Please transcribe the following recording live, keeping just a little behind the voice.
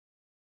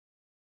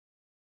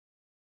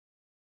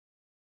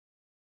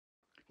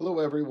Hello,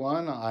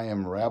 everyone. I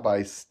am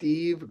Rabbi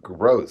Steve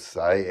Gross.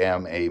 I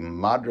am a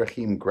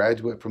Madrachim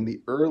graduate from the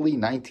early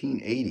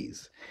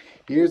 1980s.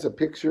 Here's a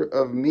picture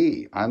of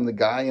me. I'm the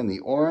guy in the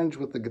orange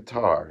with the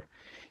guitar.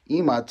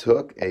 Ima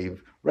took a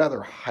rather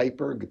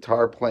hyper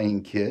guitar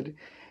playing kid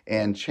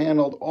and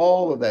channeled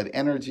all of that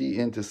energy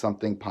into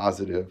something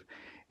positive,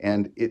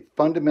 and it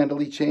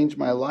fundamentally changed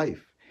my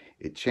life.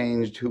 It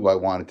changed who I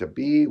wanted to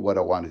be, what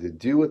I wanted to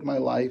do with my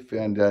life,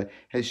 and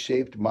has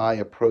shaped my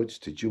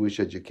approach to Jewish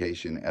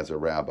education as a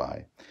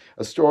rabbi.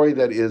 A story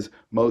that is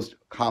most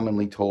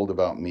commonly told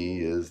about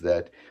me is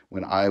that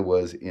when I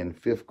was in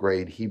 5th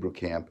grade Hebrew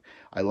camp,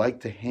 I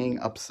liked to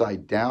hang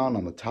upside down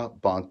on the top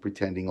bunk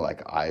pretending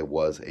like I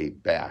was a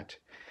bat.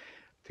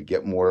 To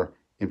get more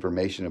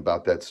information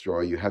about that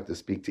story, you have to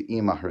speak to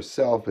Ima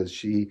herself, as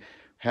she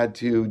had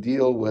to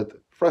deal with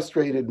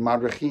frustrated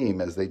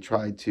madrachim as they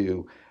tried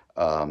to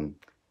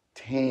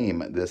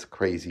tame this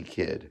crazy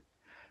kid.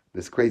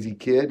 This crazy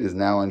kid is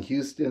now in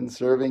Houston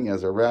serving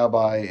as a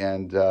rabbi,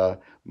 and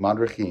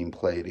madrachim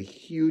played a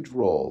huge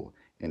role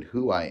in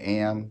who I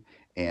am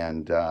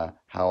and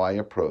how I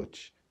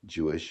approach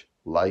Jewish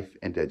life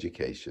and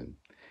education.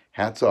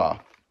 Hats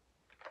off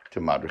to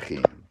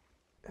madrachim.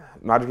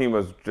 Madrachim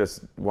was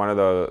just one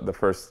of the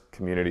first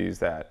communities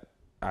that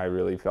I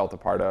really felt a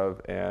part of,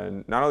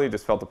 and not only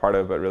just felt a part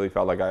of, but really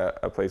felt like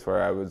a place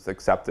where I was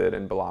accepted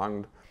and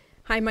belonged.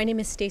 Hi, my name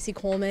is Stacy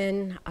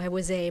Coleman. I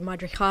was a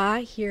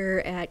madricha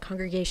here at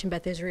Congregation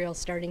Beth Israel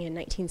starting in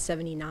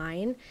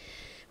 1979,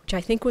 which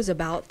I think was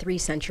about 3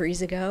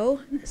 centuries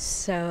ago.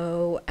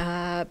 So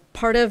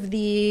part of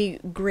the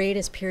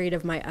greatest period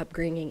of my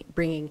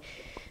upbringing.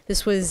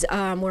 This was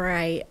where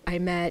I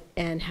met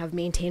and have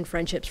maintained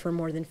friendships for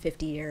more than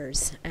 50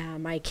 years.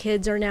 My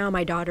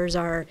daughters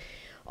are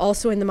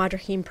also in the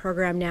Madrachim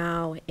program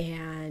now,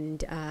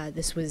 and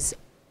this was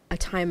a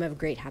time of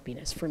great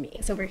happiness for me.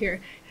 It's over here.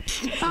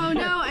 Oh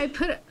no, I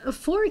put a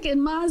fork in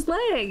Ma's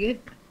leg.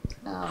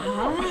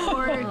 Oh.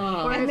 Or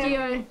if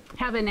you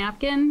have a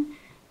napkin,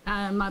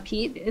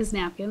 mapit is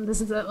napkin.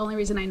 This is the only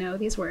reason I know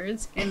these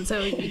words. And so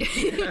you,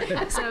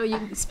 so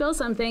you spill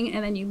something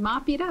and then you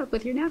mop it up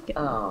with your napkin.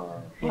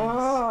 Oh,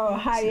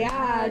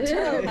 Hayat,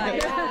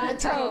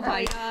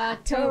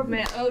 Tov,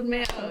 Me'od,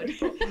 Me'od.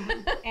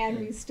 And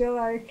we still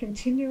are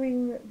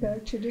continuing the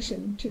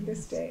tradition to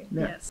this day.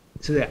 Yes.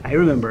 So I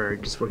remember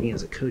just working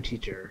as a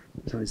co-teacher.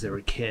 Sometimes there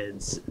were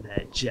kids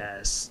that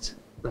just,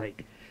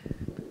 like,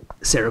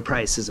 Sarah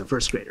Price is a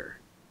first grader.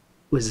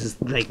 Was just,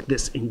 like,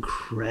 this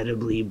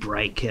incredibly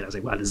bright kid. I was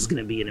like, wow, this is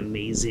going to be an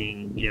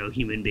amazing,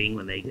 human being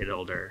when they get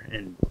older.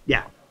 And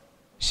yeah,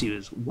 she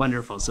was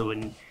wonderful. So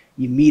when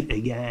you meet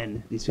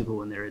again these people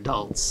when they're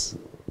adults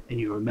and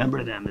you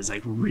remember them as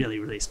like really,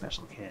 really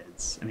special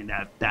kids, I mean,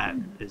 that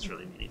is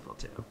really meaningful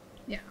too.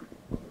 Yeah.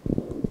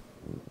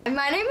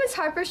 My name is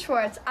Harper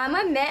Schwartz. I'm a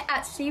MIT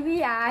at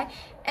CBI,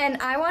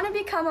 and I want to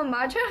become a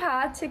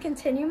madracha to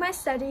continue my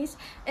studies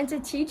and to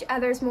teach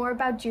others more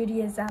about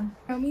Judaism.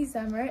 Romy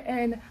Zemmer,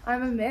 and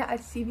I'm a MIT at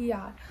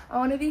CBI. I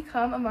want to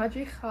become a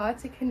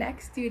madracha to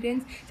connect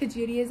students to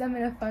Judaism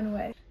in a fun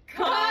way.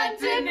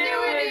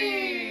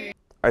 Continuity!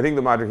 I think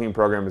the Madrachim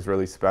program is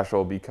really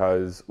special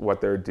because what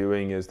they're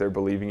doing is they're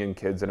believing in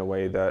kids in a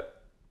way that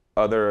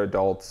other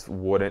adults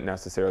wouldn't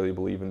necessarily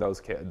believe in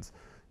those kids.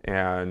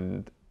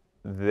 And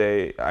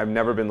I've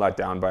never been let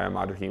down by a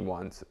Madrachim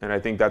once. And I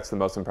think that's the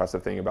most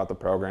impressive thing about the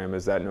program,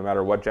 is that no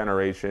matter what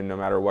generation, no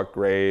matter what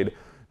grade,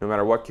 no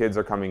matter what kids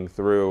are coming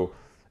through,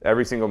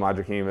 every single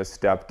Madrachim has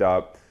stepped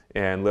up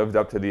and lived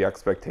up to the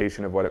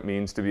expectation of what it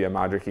means to be a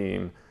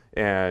Madrachim.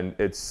 And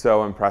it's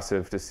so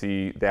impressive to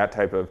see that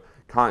type of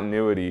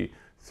continuity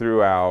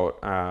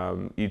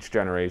throughout each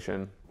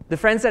generation. The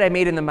friends that I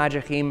made in the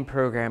Madrachim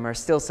program are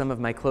still some of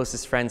my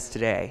closest friends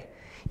today.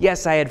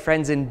 Yes, I had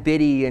friends in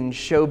Biddy and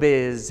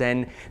Showbiz,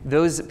 and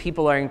those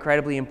people are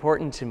incredibly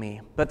important to me.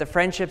 But the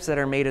friendships that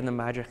are made in the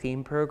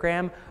Madrachim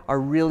program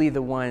are really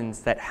the ones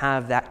that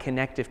have that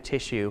connective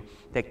tissue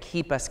that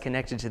keep us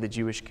connected to the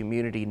Jewish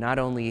community, not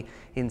only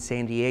in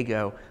San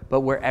Diego,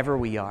 but wherever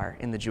we are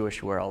in the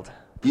Jewish world.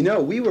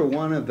 We were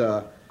one of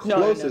the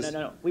closest...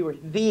 No. We were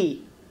the...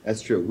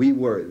 That's true. We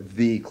were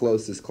the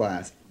closest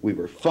class. We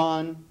were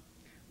fun.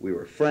 We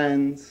were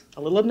friends.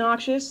 A little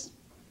obnoxious.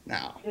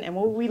 No. And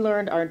what we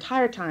learned our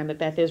entire time at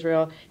Beth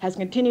Israel has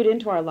continued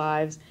into our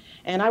lives.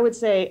 And I would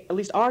say at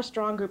least our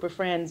strong group of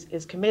friends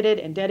is committed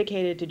and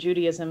dedicated to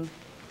Judaism.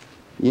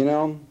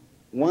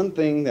 One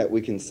thing that we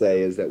can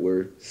say is that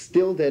we're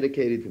still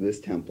dedicated to this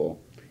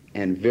temple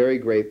and very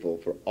grateful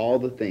for all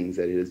the things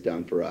that it has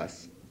done for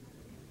us.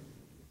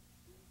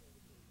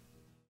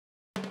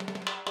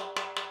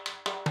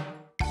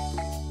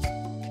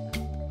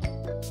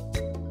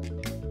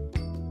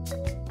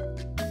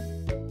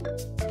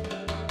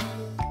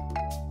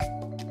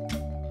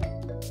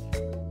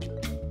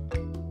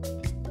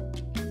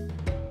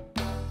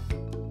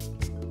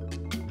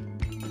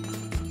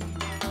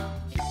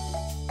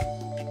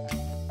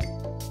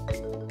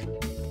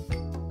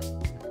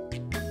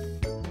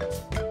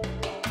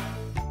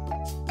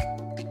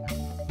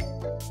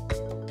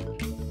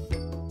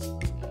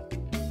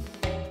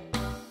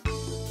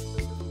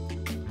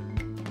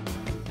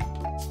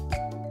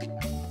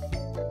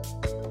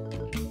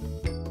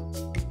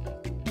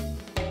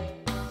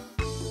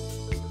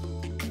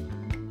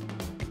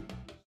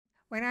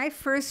 When I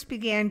first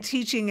began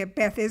teaching at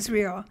Beth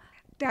Israel,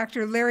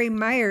 Dr. Larry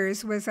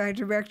Myers was our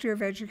director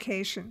of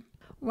education.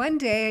 One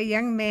day, a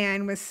young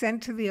man was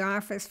sent to the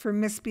office for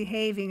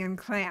misbehaving in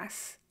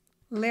class.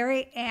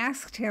 Larry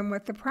asked him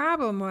what the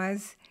problem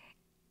was,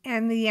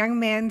 and the young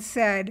man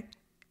said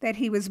that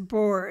he was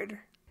bored.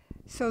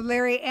 So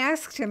Larry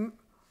asked him,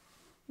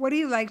 "What do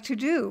you like to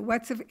do?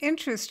 What's of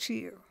interest to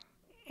you?"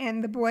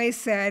 And the boy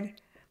said,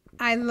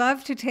 "I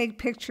love to take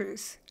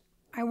pictures.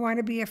 I want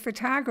to be a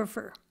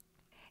photographer."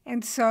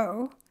 And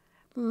so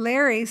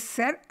Larry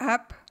set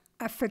up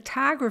a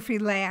photography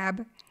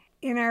lab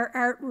in our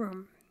art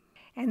room.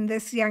 And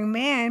this young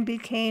man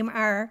became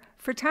our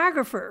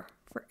photographer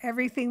for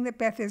everything that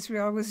Beth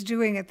Israel was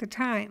doing at the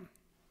time.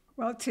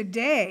 Well,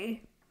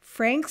 today,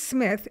 Frank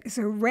Smith is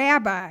a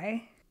rabbi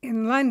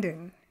in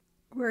London,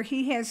 where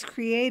he has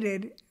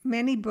created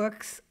many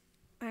books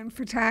on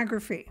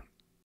photography.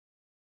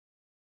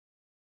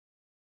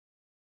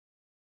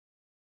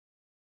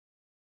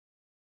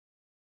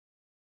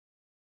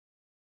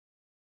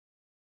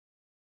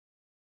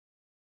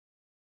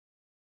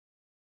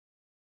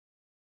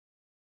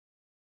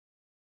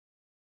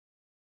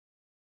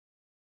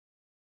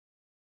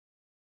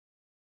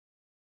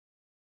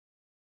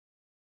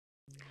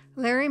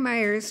 Larry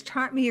Myers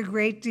taught me a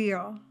great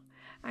deal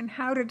on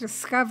how to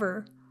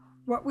discover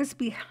what was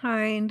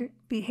behind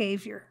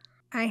behavior.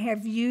 I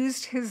have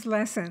used his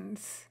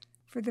lessons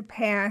for the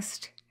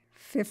past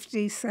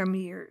 50-some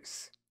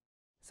years.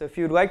 So if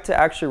you'd like to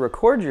actually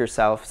record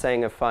yourself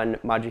saying a fun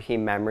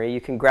Madrihim memory,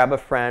 you can grab a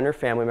friend or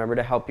family member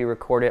to help you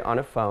record it on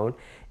a phone.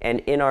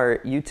 And in our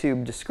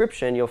YouTube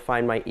description, you'll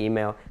find my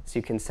email so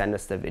you can send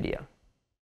us the video.